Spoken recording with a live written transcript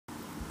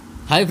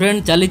Hi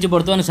friend चली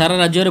बर्तमान सारा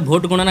राज्य में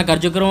भोट गणना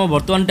कार्यक्रम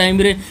बर्तमान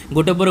टाइम रे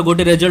गोटे पर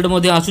गोटे रिजल्ट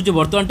आसूँ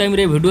बर्तमान टाइम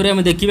रे भिडियो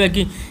में देखा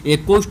कि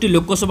 21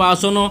 लोकसभा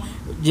आसन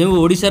जो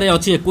ओडिशा रे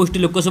अच्छी 21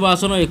 लोकसभा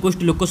आसन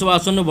 21 लोकसभा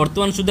आसन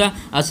बर्तमान सुधा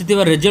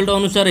आसी रिजल्ट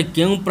अनुसार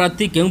क्यों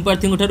प्रार्थी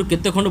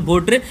केते खंड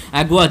भोट रे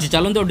आगुआ अच्छी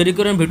चलते डेरी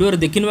कर भिडियो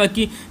देखा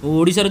कि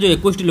ओडिशा जो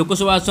 21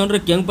 लोकसभा आसन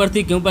क्यों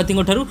प्रार्थी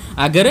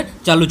आगे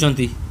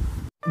चलुंट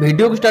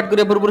वीडियो को स्टार्ट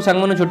करने पूर्व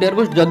सांग छोटिया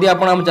रिक्वेस्ट जदि आप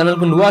चैनल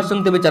को नुआ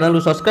आसन तेज चैनल को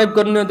सब्सक्राइब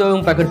करनी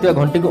और पाखे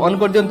घंटी को ऑन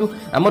कर दिंतु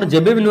आमर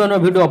जब भी नुआ नुआ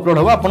वीडियो अपलोड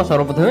हो आप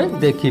सर्वप्रथम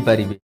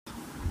देखिपारे।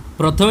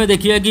 प्रथमे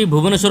देखिए कि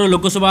भुवनेश्वर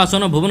लोकसभा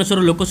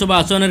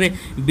आसन में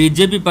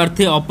बीजेपी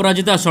प्रार्थी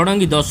अपराजिता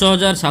षडंगी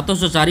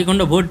 10,704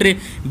 खंड भोट्रे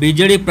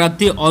बीजेडी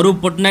प्रार्थी अरूप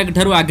पट्टनायक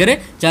ठारू आगे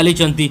चली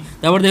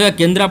देखा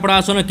केन्द्रापड़ा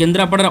आसन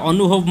केन्द्रापड़ा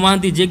अनुभव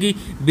महांती जे कि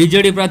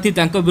बीजेडी प्रार्थी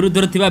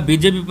विरुद्ध थिबा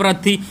बीजेपी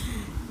प्रार्थी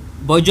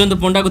बैजयंत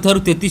पंडा को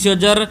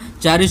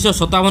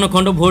 33,457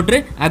 खंड भोट्रे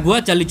आगुआ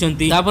चली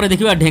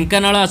देखा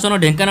ढेंकानाल आसन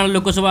ढेंकानाल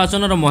लोकसभा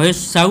आसन महेश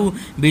साहू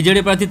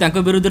बीजेडी प्रार्थी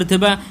विरुद्ध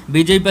थिबा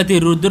बीजेपी प्रार्थी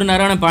रुद्र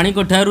नारायण पाणी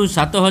को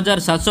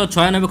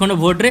 7,796 खंड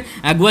भोट्रे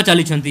आगुआ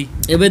चली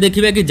एवं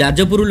देखा कि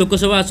जाजपुर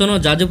लोकसभा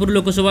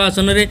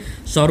आसन में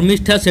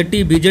शर्मिष्ठा सेट्टी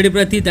बीजेडी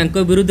प्रार्थी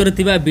विरुद्ध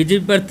थिबा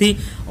बीजेपी प्रार्थी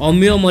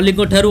अमिय मल्लिक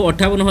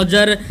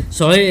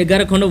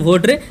 58,111 खंड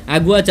भोट्रे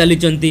आगुआ चली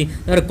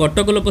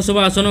कटक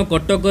लोकसभा आसन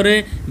कटक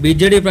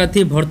बीजेडी प्रार्थी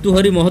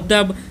भर्तुहरी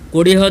महताब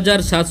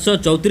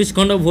 20,734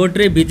 खंड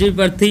भोट्रे बीजेपी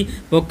प्रार्थी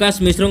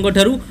प्रकाश मिश्र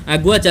ठारू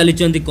आगुआ चली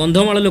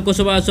कंधमाल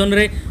लोकसभा आसन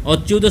में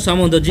अच्युत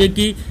सामंत जे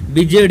कि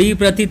बीजेडी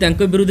प्रार्थी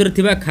विरुद्ध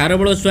थिबा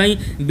खारबल स्वाई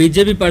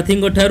बीजेपी प्रार्थी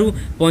ठारू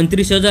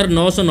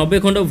 35,990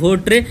 खंड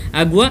भोट्रे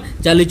आगुआ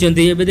चली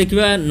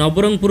देखा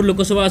नवरंगपुर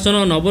लोकसभा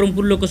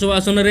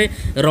आसन में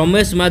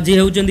रमेश माझी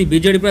होउचंदी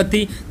बीजेडी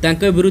प्रार्थी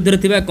विरुद्ध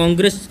थिबा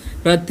कांग्रेस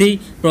प्रार्थी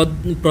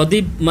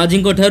प्रदीप माझी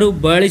ठारू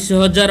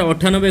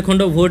 42,098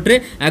 खंड भोट्रे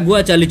आगुआ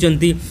चली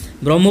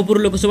ब्रह्मपुर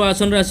लोकसभा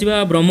आसन में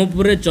आसवा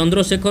ब्रह्मपुर में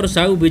चंद्रशेखर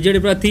साहू बीजेडी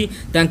प्रार्थी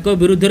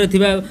विरुद्ध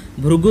थिबा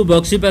भृगु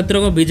बक्सीपात्र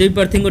बीजेपी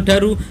प्रार्थी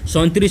ठारू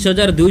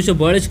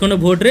 37,242 खंड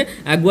भोट्रे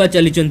आगुआ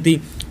चली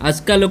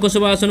आस्का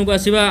लोकसभा आसन को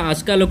आसवा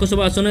आस्का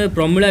लोकसभा आसन में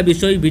प्रमिला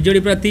विषय बीजेडी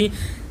प्रार्थी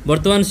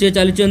वर्तमान सी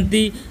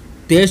चली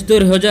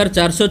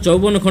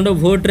 73,454 खंड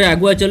भोट्रे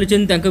आगुआ चली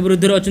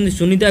विरुद्ध अच्छा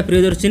सुनीता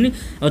प्रियदर्शिनी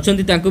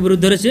अच्छा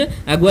विरुद्ध से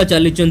आगुआ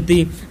चली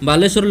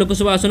बालेश्वर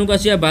लोकसभा आसन को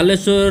आसिया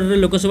बालेश्वर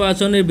लोकसभा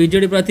आसन में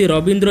बीजेडी प्रार्थी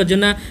रवींद्र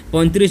जेना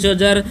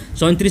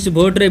 35,037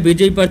 भोट्रे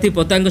बीजेपी प्रार्थी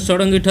पतांग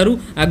षडंगी ठारू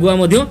आगुआ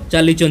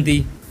चली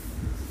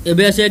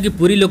एवं आसिया कि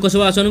पुरी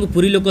लोकसभा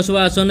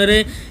आसन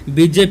में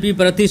बीजेपी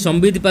प्रार्थी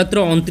संबित पात्र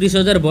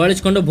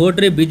 29,042 खंड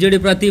भोट्रे बीजेडी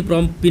प्रार्थी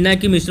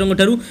पिनाकी मिश्र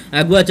ठारू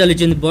आगुआ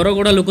चली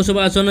बरगढ़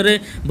लोकसभा आसन में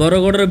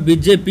बरगढ़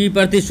बीजेपी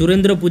प्रार्थी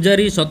सुरेंद्र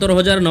पुजारी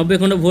 17,090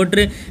 खंड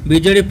भोट्रे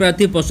बीजेडी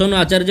प्रार्थी प्रसन्न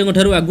आचार्य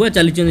ठारू आगुआ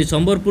चली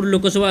संबलपुर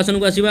लोकसभा आसन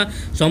को आसवा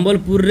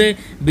संबलपुर में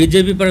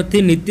बीजेपी प्रार्थी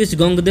नीतीश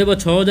गंगदेव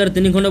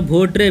 6,003 खंड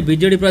भोट्रे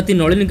बीजेडी प्रार्थी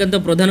नलिनीकांत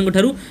प्रधान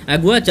ठारू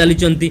आगुआ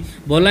चली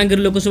बलांगीर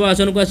लोकसभा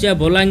आसन को आसिया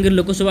बलांगीर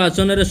लोकसभा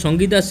आसन में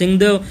संगीता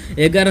सिंहदेव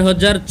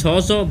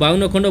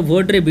 11,652 खंड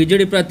भोट्रे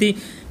बीजेडी प्रार्थी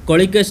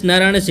कलिकेश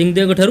नारायण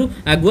सिंहदेव ठारू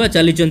आगुआ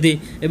चली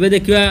एवं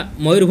देखा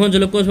मयूरभंज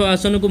लोकसभा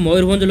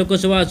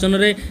आसन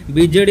में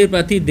बीजेडी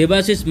प्रार्थी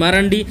देवाशीष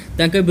मारांडी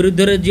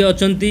विरुद्ध जी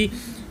अच्छा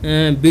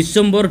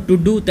विश्वम्बर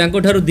टुडू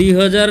ठारू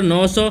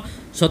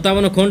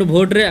 2,957 खंड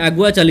भोट्रे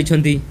आगुआ चली।